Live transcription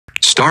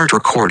Start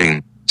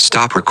recording.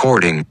 Stop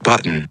recording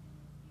button.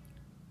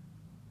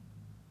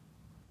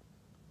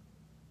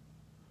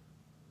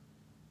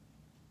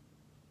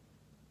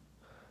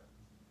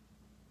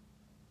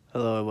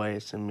 Hello everybody,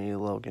 it's me,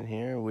 Logan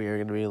here. We are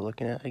going to be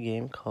looking at a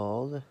game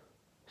called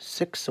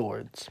Six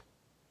Swords.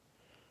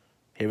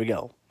 Here we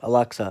go.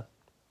 Alexa,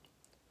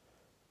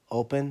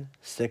 open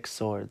Six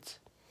Swords.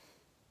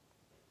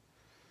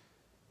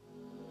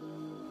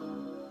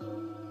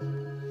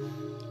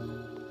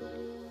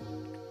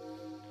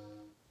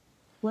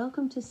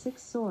 Welcome to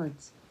Six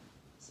Swords.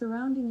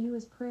 Surrounding you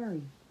is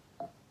prairie.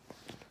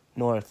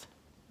 North.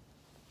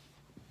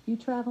 You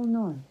travel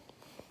north.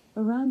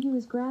 Around you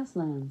is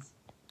grasslands.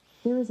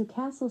 There is a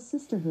castle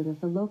sisterhood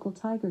of the local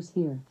tigers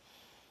here.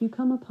 You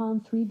come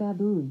upon 3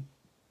 baboon.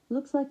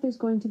 Looks like there's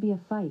going to be a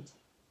fight.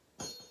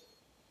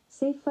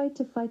 Say fight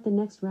to fight the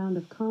next round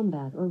of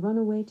combat or run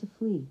away to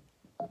flee.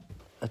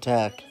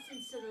 Attack.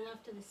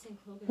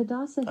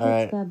 Hadassah hits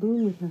Alright.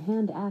 baboon with her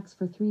hand axe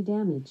for 3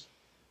 damage.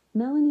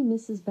 Melanie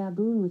misses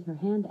baboon with her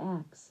hand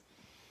axe.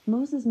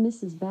 Moses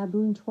misses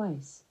baboon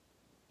twice.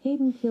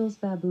 Hayden kills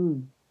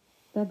baboon.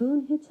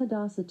 Baboon hits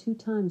Hadassah 2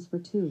 times for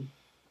 2.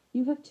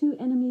 You have 2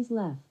 enemies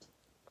left.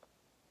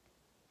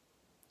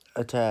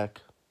 Attack.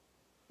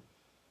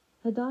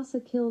 Hadassah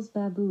kills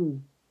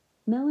baboon.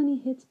 Melanie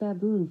hits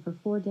baboon for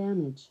 4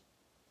 damage.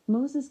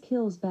 Moses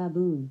kills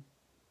baboon.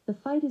 The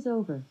fight is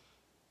over.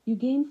 You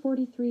gain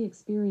 43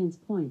 experience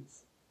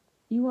points.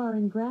 You are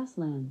in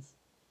grasslands.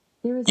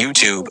 There is a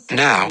YouTube castle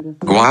now. sisterhood of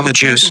the Guava local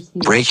juice tigers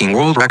here. breaking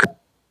world record.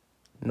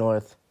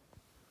 North.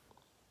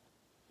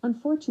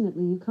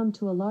 Unfortunately, you come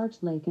to a large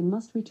lake and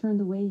must return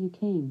the way you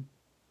came.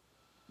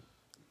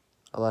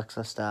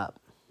 Alexa, stop.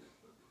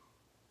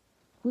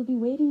 We'll be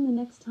waiting the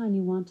next time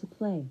you want to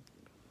play.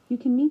 You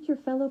can meet your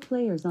fellow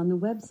players on the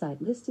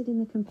website listed in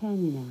the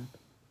companion app.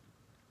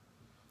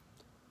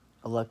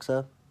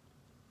 Alexa,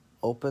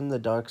 open the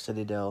Dark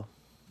Citadel.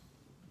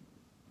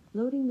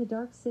 Loading the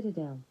Dark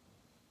Citadel.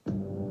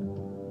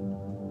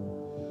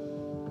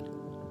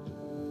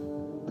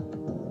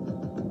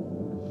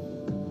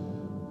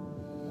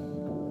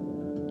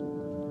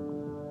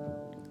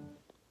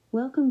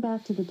 Welcome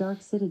back to the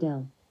Dark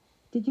Citadel.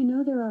 Did you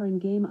know there are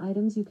in-game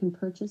items you can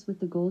purchase with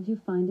the gold you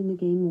find in the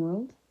game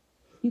world?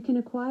 You can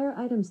acquire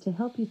items to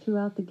help you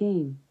throughout the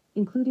game,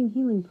 including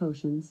healing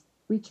potions,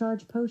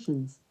 recharge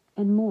potions,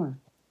 and more.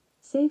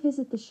 Say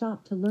visit the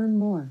shop to learn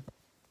more.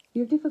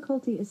 Your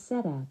difficulty is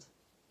set at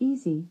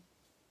easy.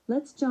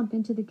 Let's jump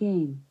into the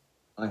game.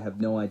 I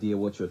have no idea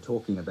what you're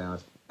talking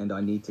about, and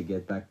I need to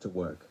get back to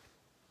work.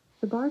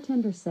 The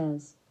bartender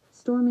says,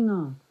 storming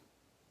off.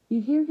 You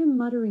hear him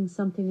muttering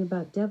something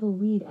about devil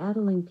weed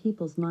addling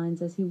people's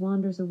minds as he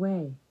wanders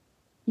away.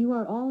 You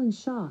are all in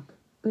shock,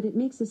 but it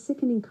makes a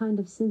sickening kind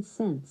of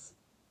sense.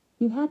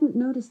 You hadn't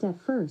noticed at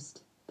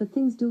first, but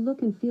things do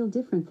look and feel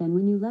different than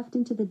when you left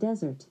into the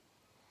desert.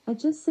 I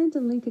just sent a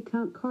link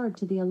account card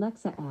to the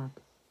Alexa app.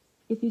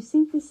 If you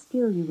sync this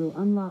skill, you will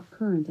unlock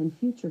current and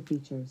future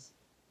features.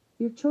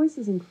 Your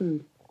choices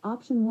include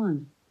Option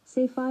 1,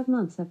 say 5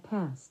 months have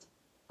passed.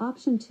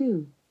 Option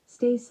 2,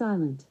 stay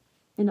silent.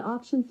 And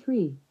Option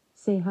 3,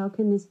 say how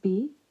can this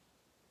be?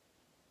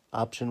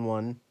 Option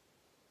 1.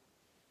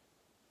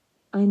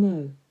 I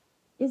know.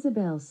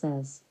 Isabel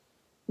says.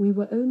 We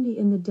were only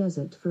in the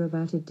desert for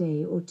about a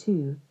day or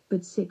 2,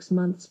 but 6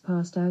 months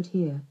passed out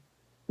here.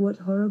 What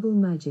horrible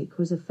magic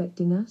was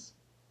affecting us?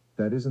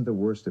 That isn't the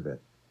worst of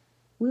it.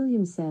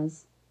 William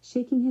says,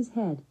 shaking his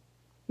head.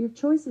 Your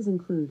choices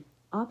include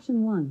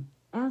Option 1,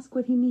 ask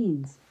what he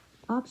means.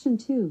 Option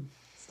 2,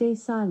 stay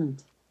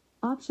silent.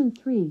 Option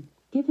 3,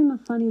 give him a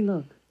funny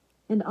look.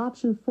 And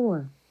Option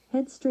 4,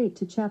 head straight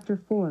to Chapter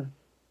 4.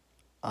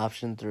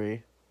 Option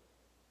 3.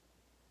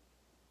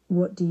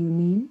 What do you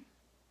mean?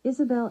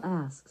 Isabel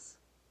asks.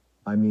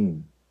 I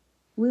mean,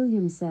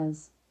 William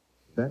says,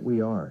 that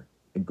we are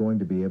going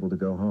to be able to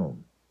go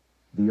home.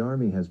 The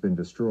army has been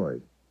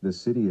destroyed, the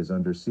city is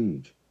under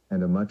siege,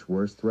 and a much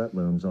worse threat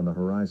looms on the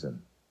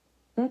horizon.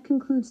 that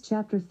concludes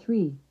Chapter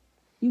 3.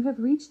 You have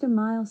reached a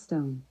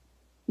milestone.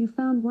 You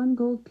found 1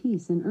 gold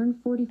piece and earned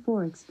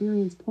 44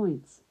 experience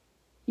points.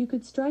 You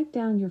could strike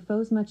down your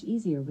foes much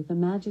easier with a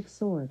magic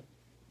sword.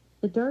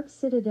 The Dark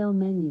Citadel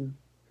menu.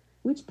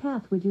 Which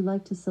path would you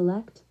like to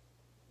select?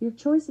 Your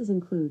choices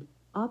include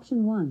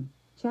Option 1,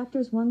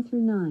 Chapters 1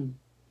 through 9.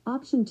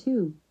 Option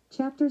 2,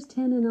 Chapters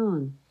 10 and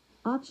on.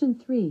 Option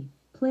 3,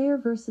 Player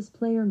versus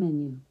Player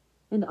menu.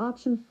 And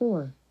Option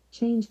 4,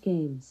 Change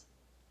games.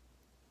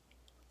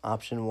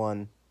 Option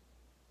 1.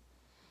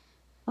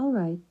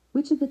 Alright,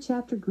 which of the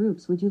chapter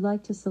groups would you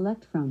like to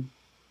select from?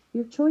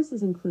 Your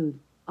choices include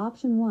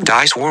Option 1,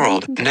 Dice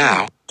World 1 through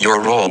now. 6,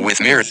 Your role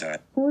with Mirza.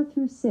 4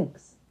 through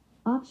 6.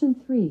 Option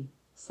 3,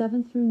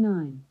 7 through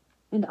 9.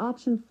 And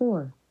Option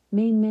 4,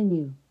 Main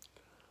menu.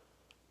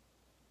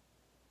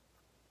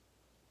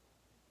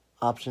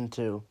 Option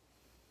 2.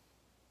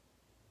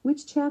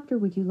 Which chapter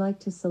would you like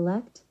to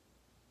select?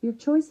 Your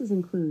choices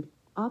include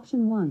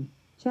Option 1,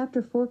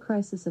 Chapter 4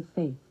 Crisis of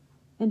Faith.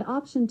 And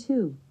Option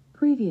 2,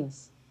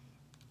 Previous.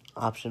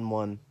 Option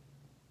 1.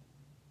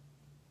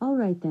 Alright.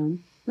 Alright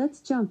then, let's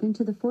jump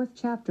into the 4th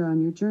chapter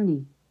on your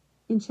journey.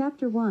 In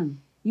Chapter 1,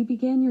 you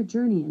began your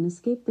journey and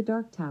escaped the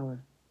Dark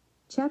Tower.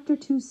 Chapter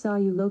 2 saw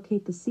you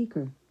locate the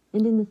Seeker,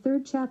 and in the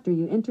 3rd chapter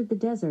you entered the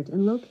desert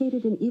and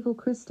located an evil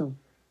crystal.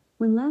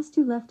 When last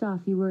you left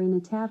off you were in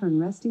a tavern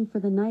resting for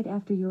the night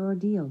after your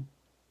ordeal.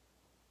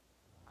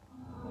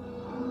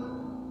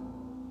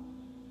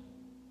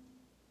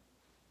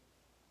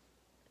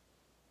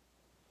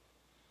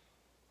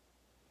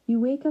 You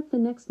wake up the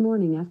next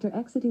morning after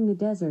exiting the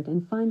desert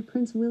and find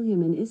Prince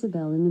William and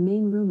Isabel in the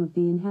main room of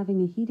the inn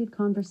having a heated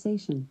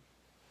conversation.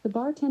 The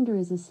bartender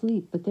is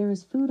asleep, but there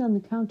is food on the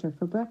counter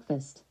for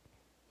breakfast.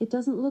 It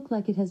doesn't look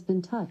like it has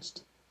been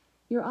touched.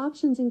 Your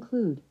options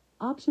include: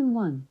 Option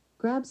 1,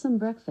 grab some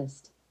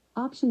breakfast.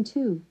 Option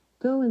 2,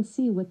 go and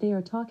see what they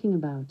are talking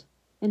about.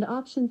 And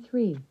Option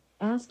 3,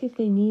 ask if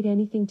they need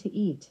anything to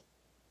eat.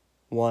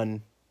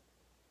 1.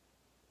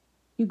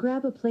 You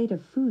grab a plate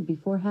of food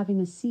before having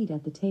a seat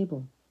at the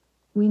table.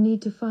 We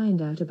need to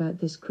find out about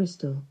this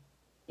crystal.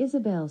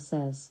 Isabel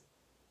says.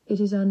 It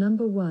is our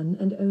number one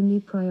and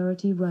only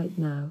priority right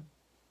now.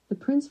 The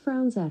prince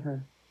frowns at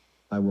her.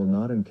 I will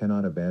not and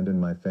cannot abandon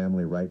my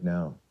family right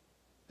now.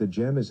 The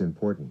gem is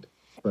important,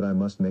 but I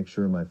must make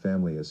sure my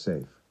family is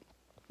safe.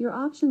 Your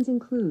options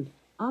include: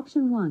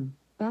 Option 1,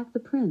 back the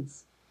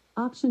prince.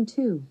 Option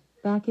 2,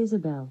 back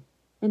Isabel.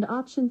 And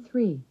Option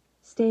 3,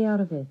 stay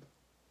out of it.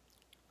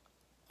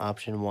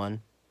 Option 1.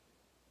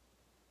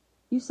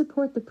 You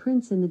support the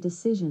prince in the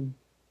decision.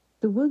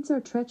 The woods are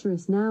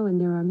treacherous now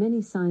and there are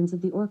many signs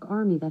of the orc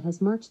army that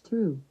has marched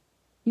through.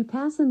 You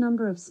pass a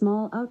number of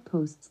small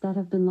outposts that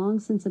have been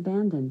long since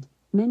abandoned,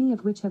 many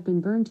of which have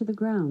been burned to the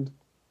ground.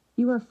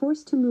 You are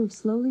forced to move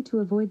slowly to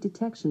avoid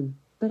detection,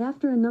 but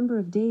after a number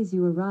of days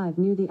you arrive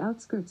near the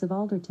outskirts of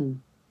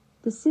Alderton.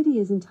 The city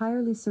is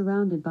entirely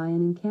surrounded by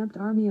an encamped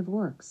army of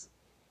orcs.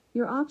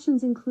 Your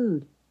options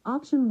include: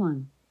 Option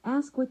 1,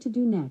 ask what to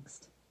do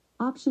next.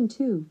 Option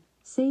 2,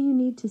 say you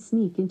need to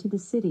sneak into the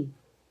city.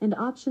 And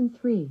Option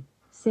 3,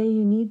 say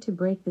you need to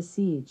break the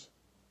siege.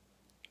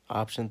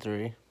 Option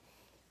 3.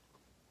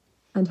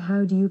 And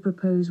how do you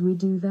propose we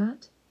do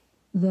that?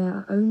 There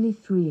are only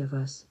 3 of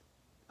us.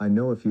 I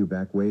know a few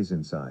back ways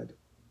inside.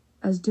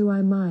 As do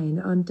I. Mine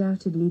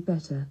undoubtedly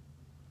better.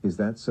 Is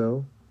that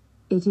so?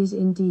 It is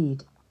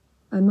indeed.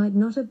 I might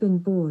not have been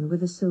born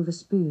with a silver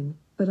spoon,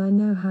 but I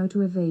know how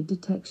to evade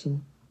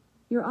detection.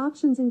 Your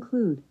options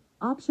include: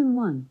 Option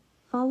 1,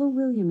 follow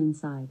William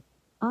inside.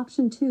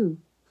 Option 2,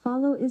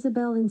 follow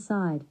Isabel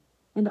inside.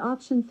 And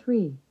Option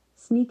 3,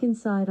 sneak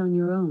inside on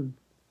your own.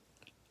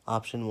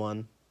 Option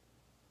 1.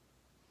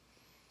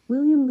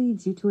 William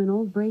leads you to an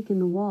old break in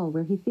the wall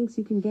where he thinks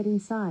you can get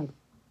inside.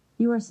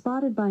 You are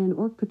spotted by an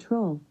orc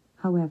patrol,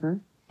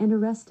 however, and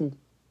arrested.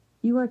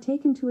 You are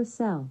taken to a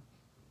cell.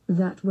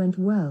 That went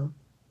well.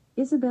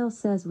 Isabel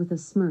says with a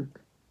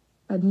smirk.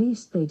 At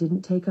least they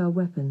didn't take our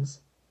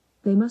weapons.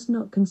 They must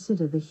not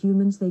consider the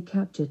humans they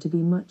capture to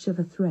be much of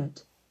a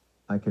threat.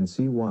 I can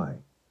see why.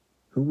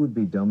 Who would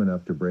be dumb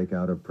enough to break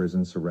out of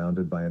prison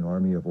surrounded by an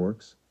army of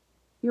orcs?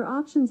 Your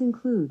options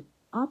include: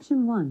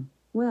 Option 1,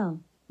 well,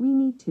 we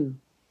need to.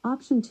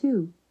 Option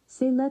 2,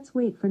 say let's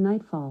wait for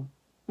nightfall.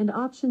 And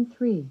Option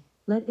 3,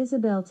 let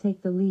Isabel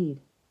take the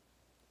lead.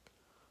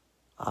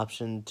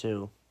 Option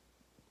 2.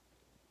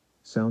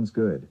 Sounds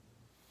good.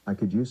 I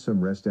could use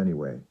some rest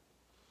anyway.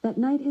 That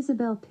night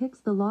Isabel picks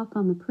the lock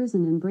on the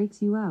prison and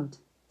breaks you out,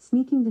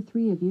 sneaking the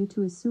 3 of you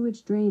to a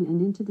sewage drain and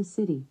into the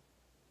city.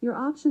 Your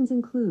options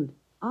include: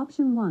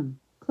 Option 1,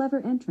 clever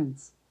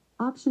entrance.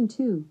 Option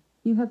 2,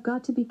 you have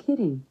got to be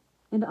kidding.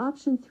 And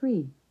Option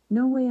 3,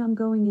 no way I'm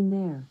going in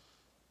there.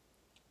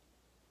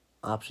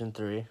 Option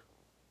 3.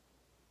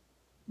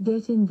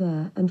 Get in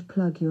there and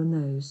plug your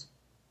nose.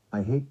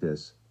 I hate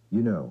this,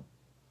 you know.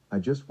 I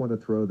just want to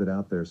throw that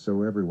out there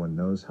so everyone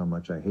knows how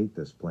much I hate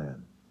this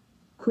plan.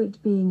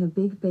 Quit being a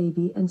big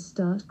baby and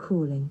start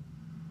crawling.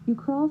 You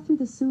crawl through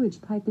the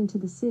sewage pipe into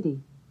the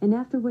city, and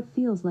after what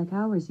feels like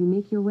hours you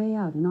make your way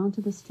out and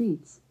onto the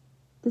streets.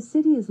 The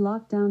city is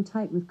locked down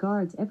tight with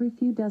guards every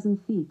few dozen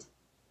feet.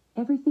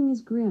 Everything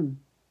is grim.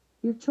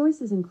 Your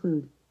choices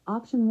include: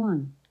 Option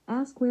 1,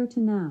 ask where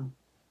to now.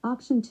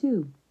 Option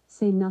 2,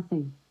 say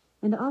nothing.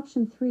 And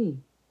Option 3,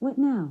 what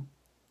now?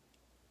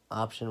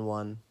 Option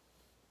 1.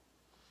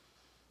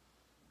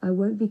 I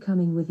won't be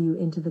coming with you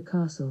into the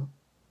castle.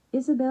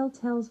 Isabel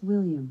tells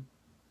William.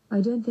 I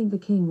don't think the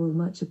king will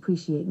much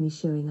appreciate me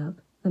showing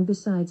up, and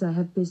besides I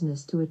have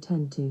business to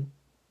attend to.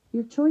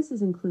 Your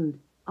choices include: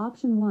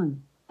 Option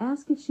 1,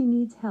 ask if she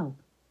needs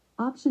help.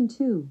 Option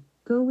 2,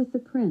 go with the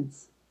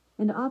prince.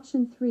 And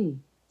Option 3,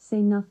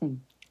 say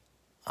nothing.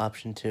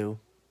 Option 2.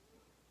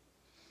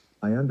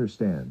 I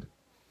understand.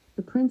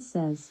 The prince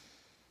says.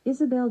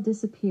 Isabel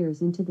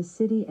disappears into the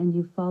city and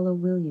you follow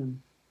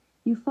William.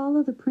 You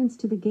follow the prince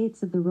to the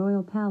gates of the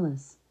royal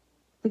palace.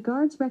 The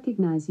guards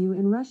recognize you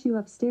and rush you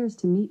upstairs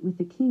to meet with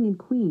the king and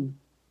queen.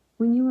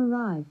 When you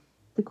arrive,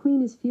 the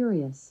queen is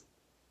furious.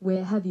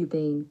 Where have you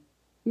been?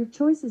 Your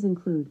choices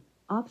include: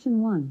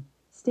 Option 1,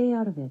 stay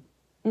out of it.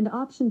 And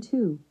Option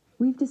 2,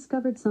 we've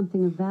discovered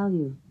something of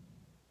value.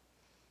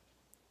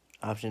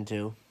 Option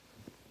 2.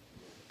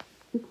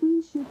 The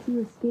queen shoots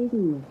you a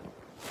scathing look.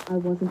 I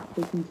wasn't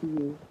speaking to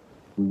you.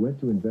 We went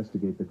to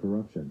investigate the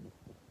corruption.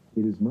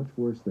 It is much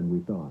worse than we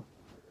thought.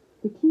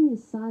 The king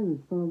is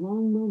silent for a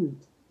long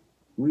moment.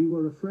 We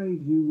were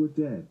afraid you were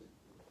dead.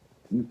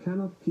 You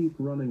cannot keep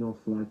running off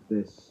like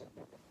this.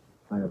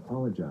 I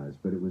apologize,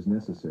 but it was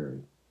necessary.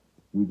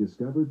 We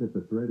discovered that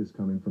the threat is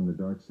coming from the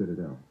Dark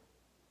Citadel.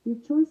 Your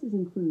choices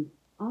include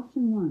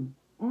Option 1,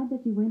 add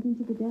that you went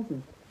into the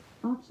desert.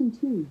 Option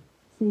 2,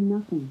 say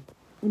nothing.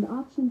 And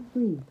Option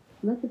 3,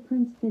 let the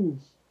prince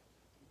finish.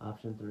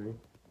 Option 3.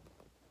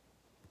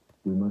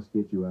 We must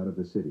get you out of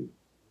the city.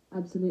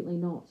 Absolutely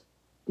not.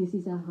 This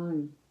is our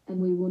home, and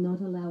we will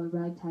not allow a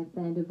ragtag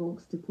band of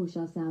orcs to push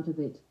us out of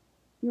it.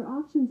 Your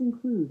options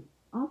include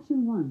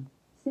Option 1,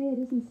 say it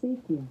isn't safe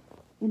here.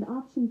 And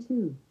Option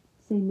 2,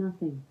 say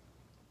nothing.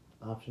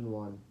 Option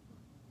 1.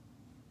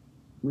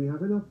 We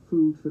have enough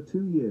food for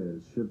 2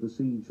 years should the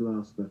siege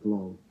last that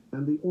long,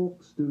 and the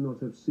orcs do not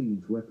have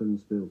siege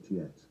weapons built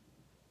yet.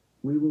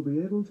 We will be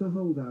able to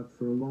hold out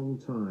for a long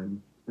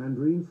time, and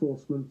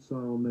reinforcements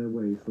are on their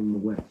way from the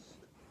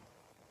west.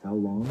 How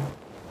long?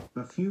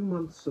 A few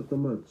months at the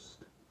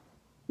most.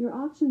 Your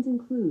options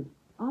include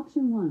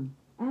Option 1,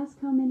 ask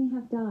how many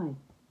have died.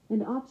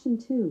 And Option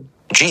 2,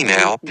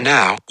 Gmail,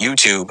 now,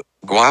 YouTube.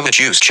 Guava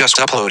Juice just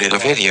uploaded a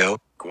video.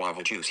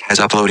 Guava Juice has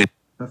uploaded.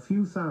 A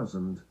few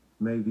thousand,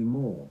 maybe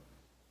more.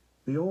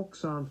 The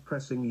orcs aren't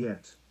pressing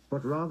yet,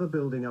 but rather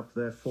building up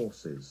their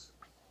forces.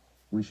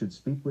 We should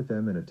speak with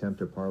them and attempt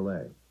to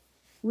parley.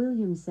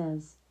 William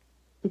says.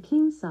 The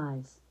king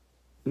sighs.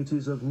 It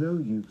is of no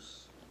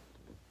use.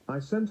 I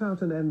sent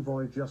out an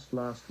envoy just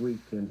last week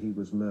and he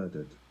was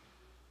murdered.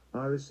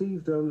 I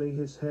received only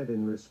his head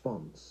in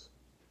response.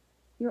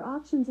 Your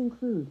options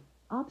include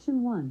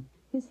Option 1,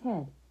 his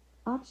head.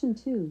 Option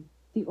 2,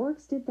 the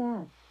orcs did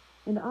that.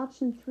 And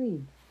Option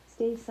 3,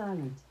 stay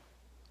silent.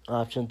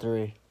 Option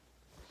 3.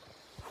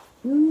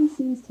 William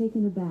seems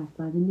taken aback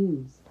by the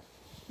news.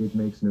 It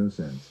makes no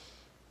sense.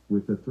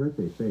 With the threat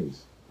they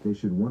face, they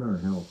should want our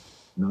help,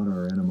 not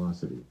our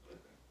animosity.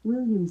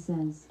 William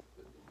says.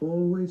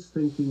 Always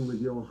thinking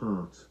with your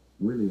heart,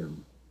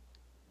 William.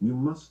 You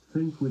must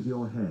think with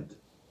your head.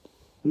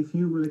 If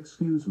you will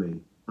excuse me,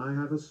 I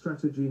have a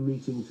strategy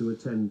meeting to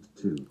attend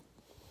to.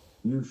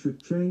 You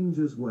should change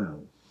as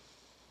well.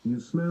 You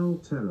smell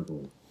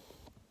terrible.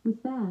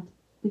 With that,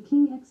 the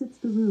king exits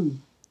the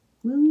room.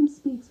 William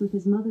speaks with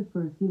his mother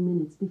for a few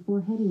minutes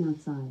before heading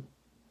outside.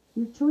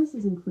 Your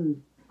choices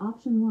include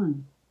Option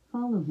 1,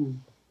 follow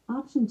him.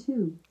 Option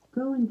 2,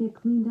 go and get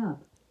cleaned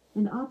up.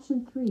 And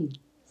Option 3,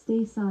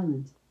 stay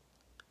silent.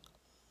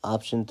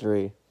 Option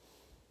 3.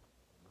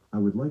 I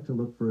would like to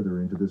look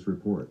further into this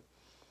report.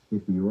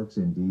 If the orcs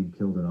indeed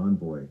killed an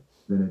envoy,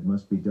 then it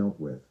must be dealt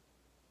with.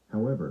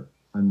 However,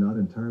 I'm not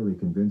entirely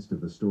convinced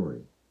of the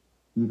story.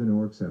 Even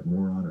orcs have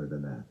more honor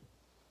than that.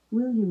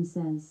 William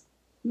says.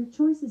 Your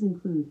choices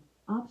include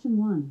Option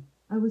 1,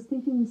 I was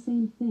thinking the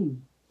same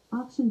thing.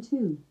 Option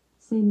 2,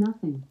 say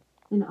nothing.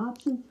 And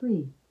Option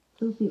 3,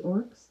 filthy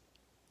orcs?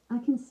 I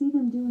can see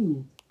them doing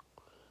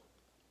it.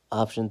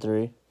 Option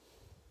 3.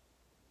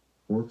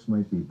 Orcs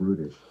might be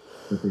brutish,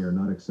 but they are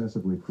not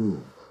excessively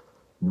cruel,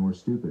 nor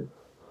stupid.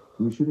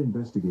 We should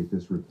investigate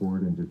this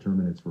report and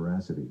determine its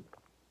veracity.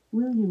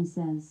 William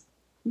says.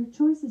 Your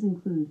choices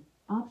include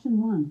Option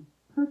 1,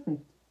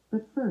 perfect,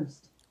 but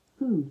first,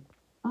 food.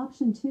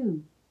 Option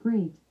 2,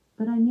 great,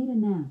 but I need a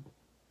nap.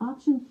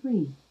 Option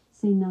 3,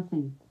 say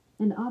nothing.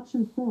 And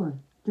Option 4,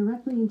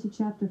 directly into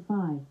Chapter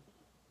 5.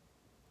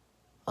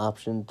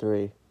 Option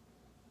 3.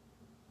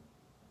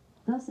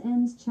 Thus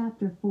ends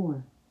Chapter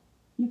 4.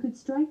 You could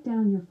strike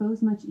down your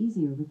foes much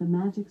easier with a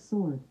magic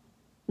sword.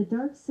 The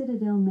Dark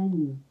Citadel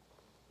menu.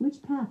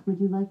 Which path would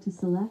you like to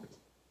select?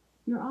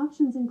 Your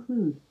options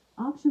include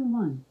Option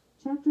 1,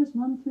 Chapters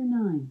 1 through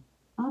 9.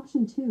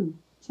 Option 2,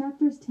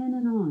 Chapters 10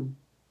 and on.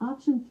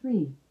 Option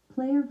 3,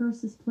 Player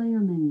versus Player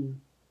menu.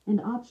 And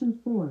Option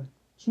 4,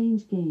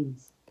 Change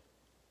games.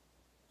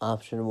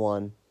 Option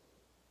 1.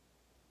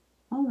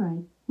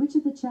 Alright, which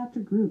of the chapter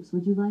groups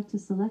would you like to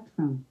select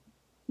from?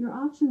 Your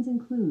options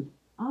include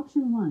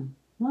Option 1,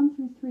 1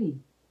 through 3.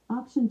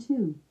 Option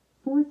 2,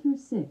 4 through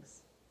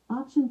 6.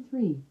 Option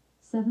 3,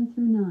 7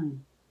 through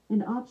 9.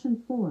 And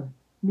Option 4,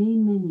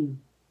 Main menu.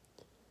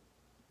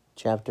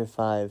 Chapter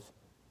 5.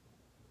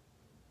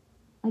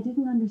 I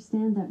didn't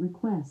understand that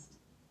request.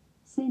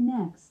 Say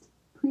next,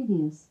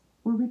 previous,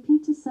 or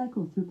repeat to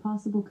cycle through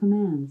possible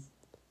commands.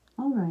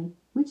 Alright,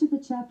 which of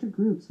the chapter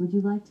groups would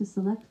you like to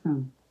select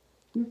from?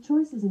 Your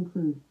choices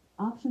include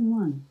Option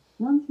 1,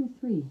 1 through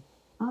 3.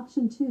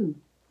 Option 2,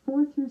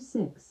 4 through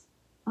 6.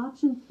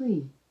 Option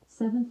 3,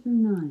 7 through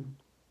 9.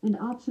 And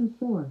Option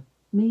 4,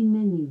 Main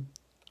menu.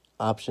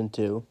 Option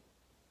 2.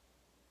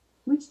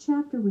 Which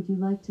chapter would you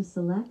like to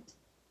select?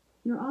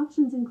 Your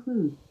options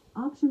include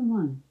Option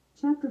 1,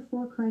 Chapter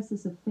 4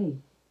 Crisis of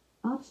Faith.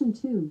 Option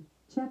 2,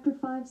 Chapter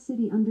 5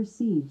 City Under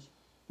Siege.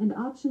 And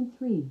Option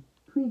 3,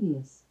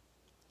 Previous.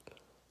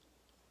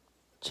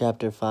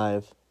 Chapter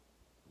 5.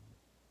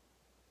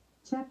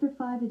 Chapter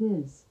 5 it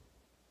is.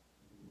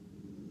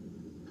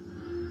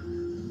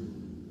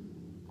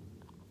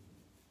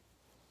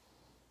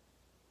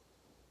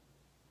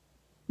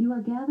 You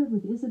are gathered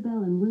with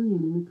Isabel and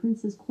William in the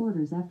prince's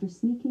quarters after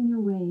sneaking your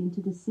way into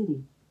the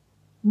city.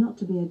 Not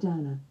to be a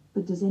downer,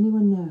 but does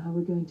anyone know how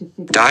we're going to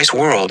figure Dice out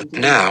World, what to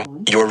do now,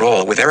 with your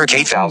roll with Eric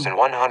Your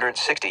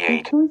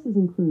 8168. choices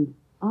include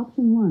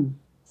option 1,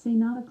 say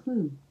not a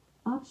clue,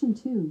 option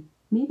 2,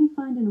 maybe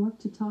find an orc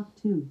to talk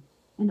to,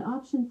 and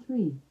option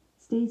 3,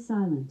 stay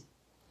silent.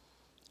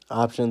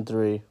 Option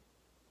 3.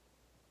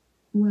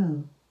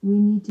 Well, we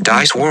need to...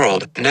 Dice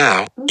World,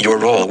 now, your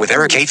roll with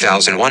Eric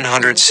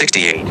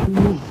 8168.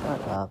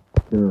 Shut up.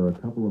 There are a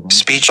couple of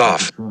Speech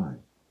options we off. could try.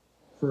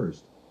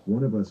 First,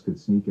 one of us could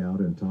sneak out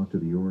and talk to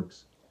the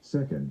orcs.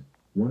 Second,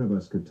 one of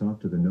us could talk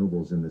to the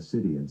nobles in the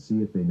city and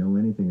see if they know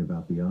anything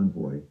about the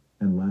envoy.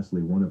 And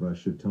lastly, one of us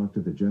should talk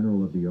to the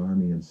general of the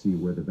army and see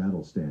where the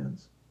battle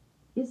stands.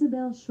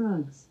 Isabel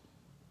shrugs.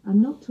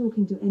 I'm not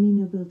talking to any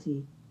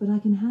nobility, but I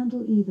can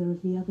handle either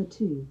of the other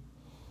two.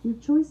 Your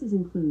choices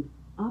include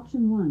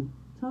option 1,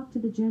 talk to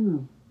the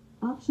general,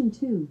 option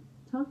 2,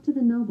 talk to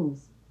the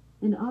nobles,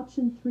 and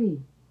option 3,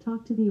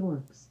 talk to the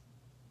orcs.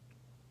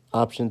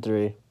 Option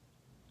 3.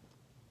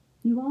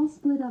 You all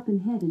split up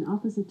and head in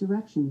opposite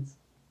directions.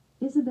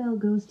 Isabel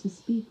goes to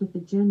speak with the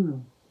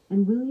general,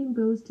 and William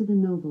goes to the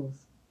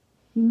nobles.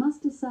 You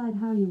must decide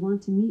how you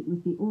want to meet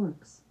with the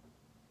orcs.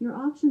 Your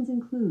options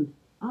include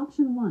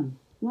option 1,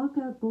 walk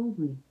out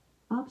boldly,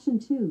 option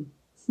 2,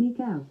 sneak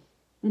out,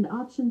 and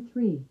option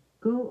 3,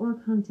 go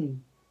orc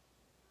hunting.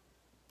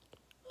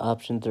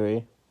 Option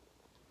 3.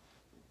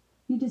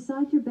 You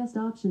decide your best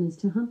option is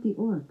to hunt the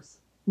orcs.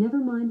 Never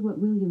mind what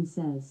William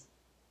says.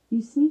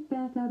 You sneak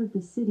back out of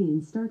the city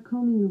and start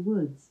combing the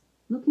woods,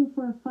 looking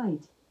for a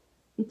fight.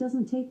 It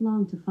doesn't take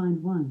long to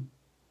find one.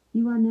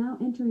 You are now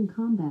entering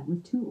combat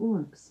with 2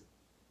 orcs.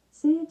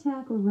 Say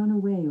attack or run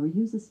away or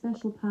use a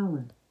special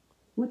power.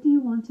 What do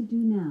you want to do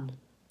now?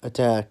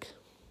 Attack.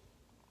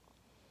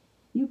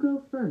 You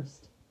go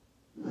first.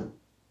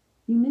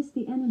 You miss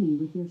the enemy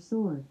with your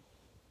sword.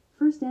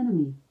 First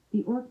enemy,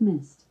 the orc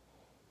missed.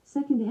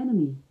 Second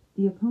enemy,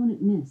 the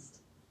opponent missed.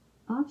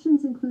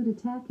 Options include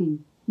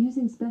attacking,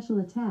 using special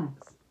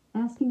attacks,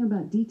 asking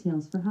about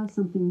details for how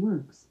something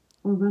works,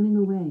 or running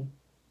away.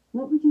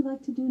 What would you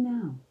like to do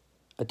now?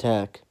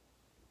 Attack.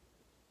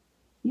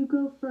 You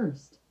go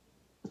first.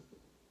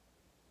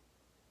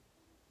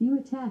 You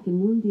attack and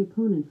wound the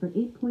opponent for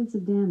 8 points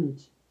of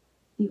damage.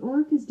 The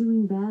orc is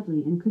doing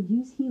badly and could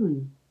use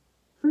healing.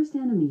 First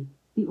enemy,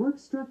 the orc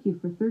struck you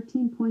for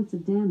 13 points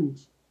of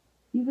damage.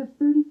 You have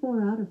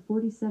 34 out of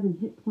 47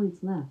 hit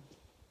points left.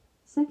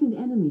 Second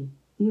enemy,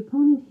 the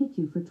opponent hit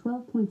you for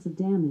 12 points of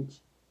damage.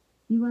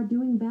 You are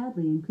doing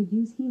badly and could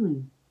use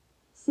healing.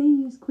 Say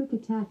use quick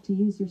attack to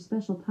use your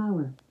special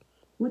power.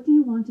 What do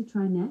you want to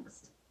try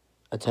next?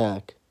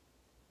 Attack.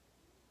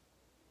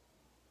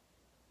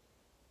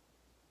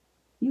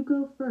 You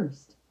go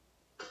first.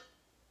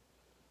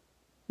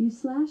 You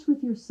slash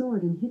with your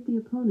sword and hit the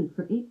opponent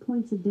for 8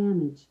 points of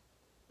damage.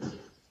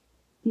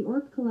 The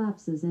orc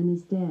collapses and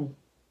is dead.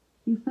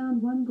 You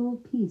found 1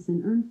 gold piece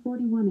and earned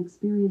 41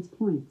 experience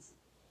points.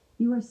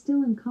 You are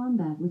still in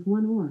combat with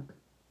 1 orc.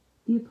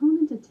 The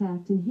opponent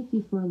attacked and hit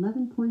you for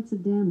 11 points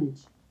of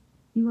damage.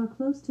 You are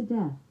close to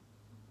death.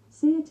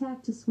 Say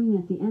attack to swing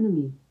at the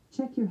enemy,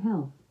 check your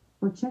health,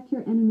 or check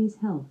your enemy's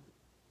health.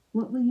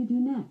 What will you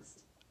do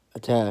next?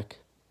 Attack.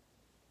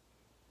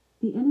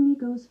 The enemy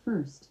goes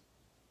first.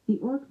 The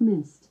orc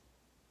missed.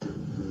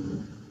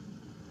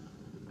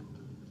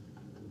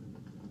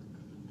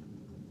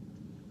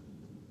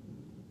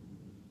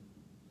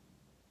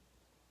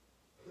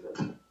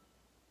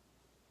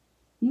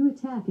 You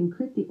attack and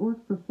crit the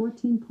orc for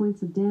 14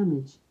 points of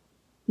damage.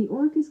 The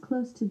orc is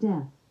close to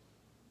death.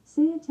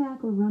 Say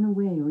attack or run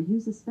away or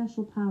use a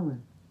special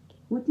power.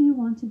 What do you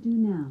want to do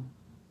now?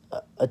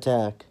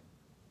 Attack.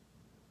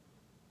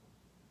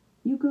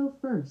 You go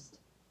first.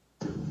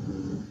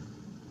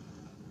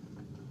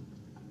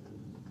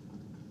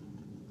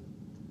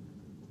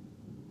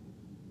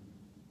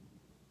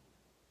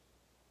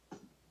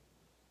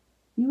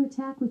 You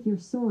attack with your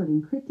sword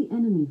and crit the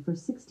enemy for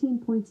 16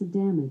 points of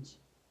damage.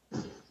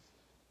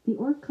 The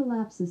orc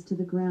collapses to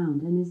the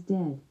ground and is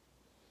dead.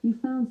 You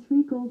found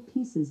 3 gold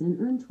pieces and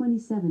earned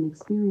 27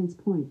 experience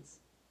points.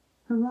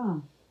 Hurrah,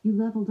 you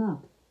leveled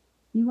up.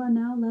 You are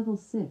now level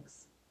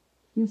 6.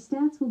 Your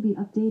stats will be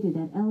updated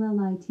at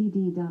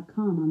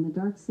llitd.com on the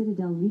Dark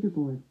Citadel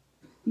leaderboard.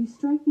 You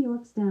strike the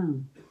orcs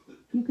down.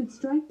 You could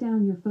strike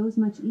down your foes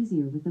much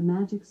easier with a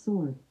magic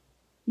sword.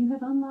 You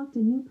have unlocked a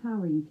new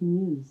power you can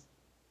use.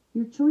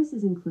 Your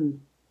choices include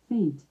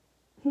feint,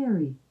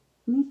 parry,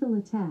 lethal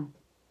attack,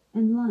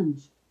 and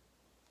lunge.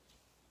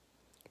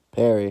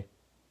 Parry.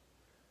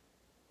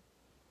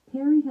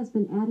 Parry has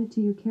been added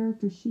to your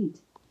character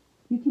sheet.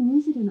 You can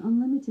use it an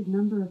unlimited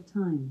number of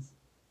times.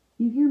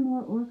 You hear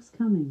more orcs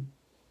coming.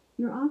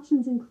 Your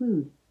options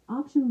include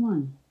option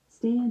 1,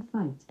 stay and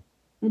fight,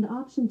 and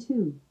option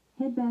 2,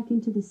 head back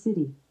into the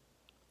city.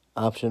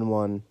 Option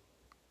 1.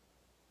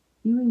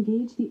 You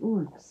engage the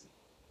orcs.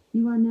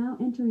 You are now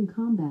entering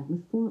combat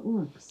with 4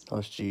 orcs. Oh,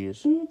 jeez.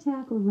 Say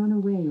attack or run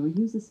away or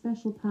use a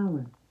special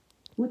power.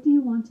 What do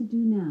you want to do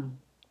now?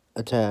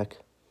 Attack.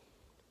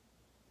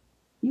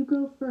 You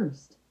go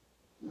first.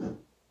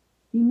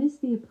 You miss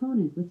the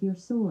opponent with your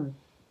sword.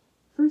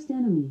 First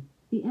enemy,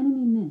 the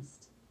enemy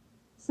missed.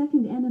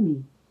 Second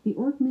enemy, the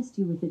orc missed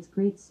you with its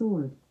great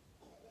sword.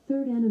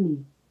 Third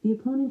enemy, the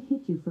opponent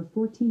hit you for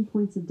 14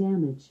 points of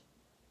damage.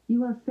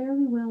 You are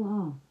fairly well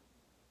off.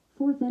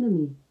 Fourth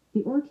enemy,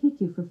 the orc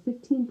hit you for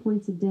 15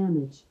 points of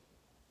damage.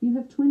 You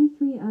have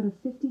 23 out of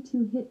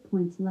 52 hit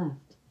points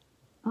left.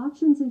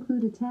 Options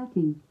include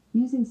attacking,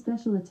 using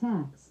special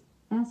attacks,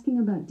 asking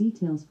about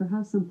details for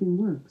how something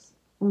works,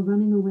 or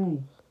running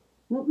away.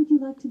 What would you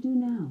like to do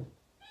now?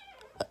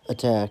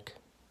 Attack.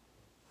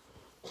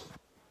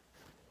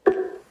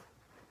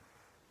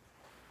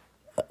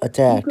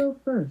 Attack. You go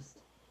first.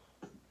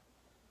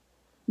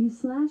 You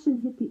slash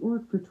and hit the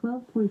orc for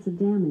 12 points of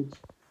damage.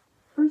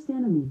 First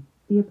enemy,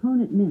 the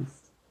opponent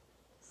missed.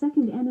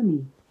 Second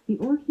enemy, the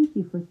orc hit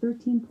you for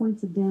 13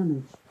 points of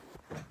damage.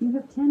 You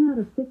have 10 out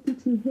of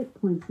 52 hit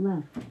points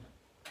left.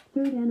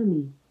 Third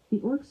enemy, the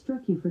orc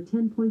struck you for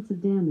 10 points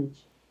of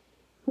damage.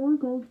 4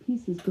 gold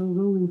pieces go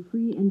rolling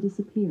free and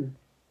disappear.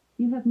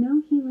 You have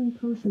no healing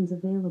potions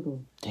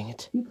available. Dang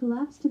it. You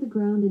collapse to the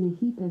ground in a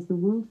heap as the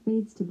world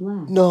fades to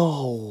black.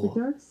 No. The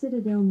Dark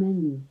Citadel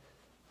menu.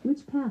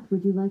 Which path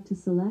would you like to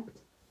select?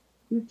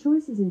 Your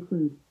choices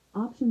include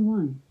Option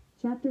 1,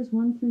 Chapters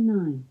 1 through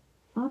 9.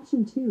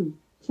 Option 2,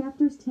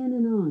 Chapters 10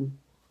 and on.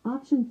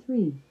 Option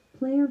 3,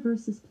 Player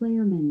versus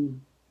Player menu.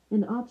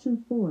 And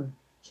Option 4,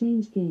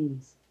 Change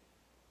games.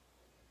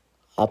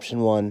 Option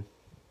 1.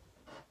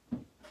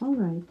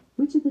 Alright,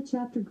 which of the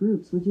chapter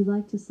groups would you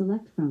like to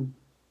select from?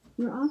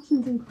 Your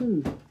options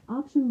include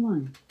Option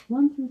 1,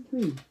 1 through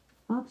 3.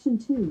 Option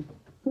 2,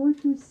 4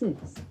 through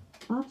 6.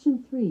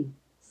 Option 3,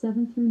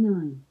 7 through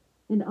 9.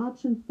 And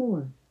Option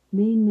 4,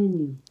 Main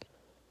menu.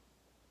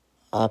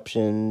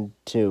 Option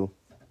 2.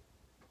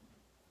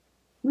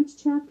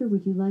 Which chapter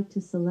would you like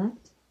to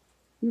select?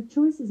 Your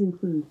choices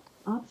include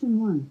Option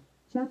 1,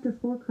 Chapter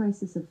 4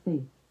 Crisis of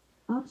Faith.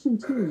 Option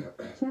 2,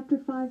 Chapter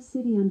 5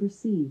 City Under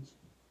Siege.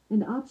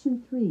 And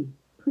Option 3,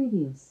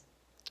 Previous.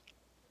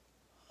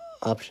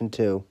 Option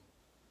 2.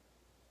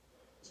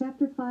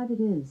 Chapter 5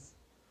 it is.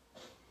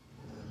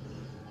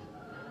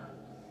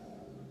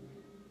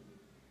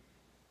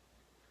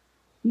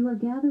 You are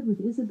gathered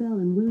with Isabel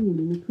and William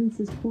in the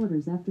prince's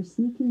quarters after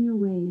sneaking your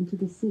way into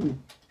the city.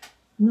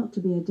 Not to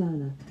be a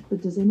downer,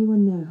 but does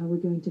anyone know how we're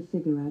going to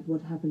figure out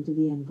what happened to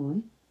the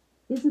envoy?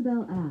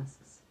 Isabel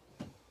asks.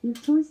 Your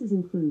choices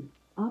include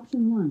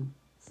Option 1,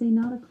 say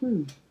not a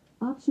clue.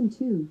 Option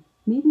 2,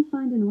 maybe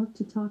find an orc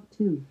to talk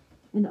to.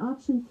 And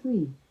Option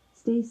 3,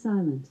 stay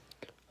silent.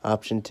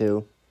 Option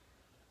 2.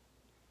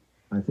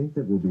 I think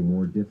that will be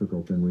more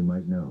difficult than we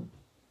might know.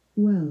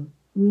 Well,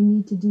 we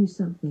need to do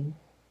something.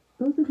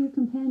 Both of your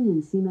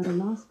companions seem at a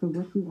loss for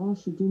what you all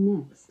should do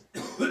next.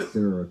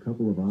 There are a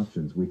couple of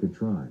options we could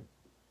try.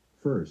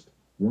 First,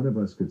 one of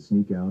us could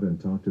sneak out and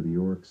talk to the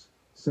orcs.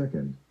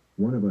 Second,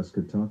 one of us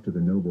could talk to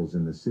the nobles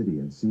in the city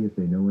and see if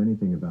they know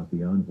anything about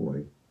the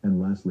envoy. And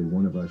lastly,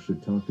 one of us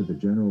should talk to the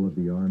general of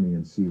the army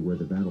and see where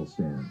the battle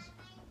stands.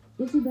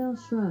 Isabel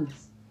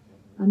shrugs.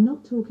 I'm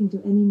not talking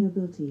to any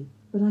nobility,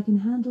 but I can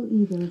handle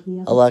either of the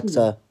other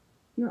Alexa,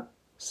 two. You're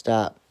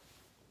stop.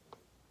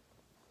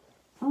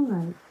 all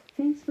right.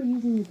 Thanks for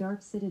using the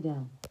Dark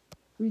Citadel.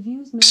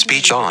 Reviews.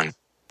 Speech on.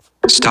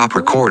 Stop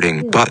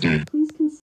recording button. Please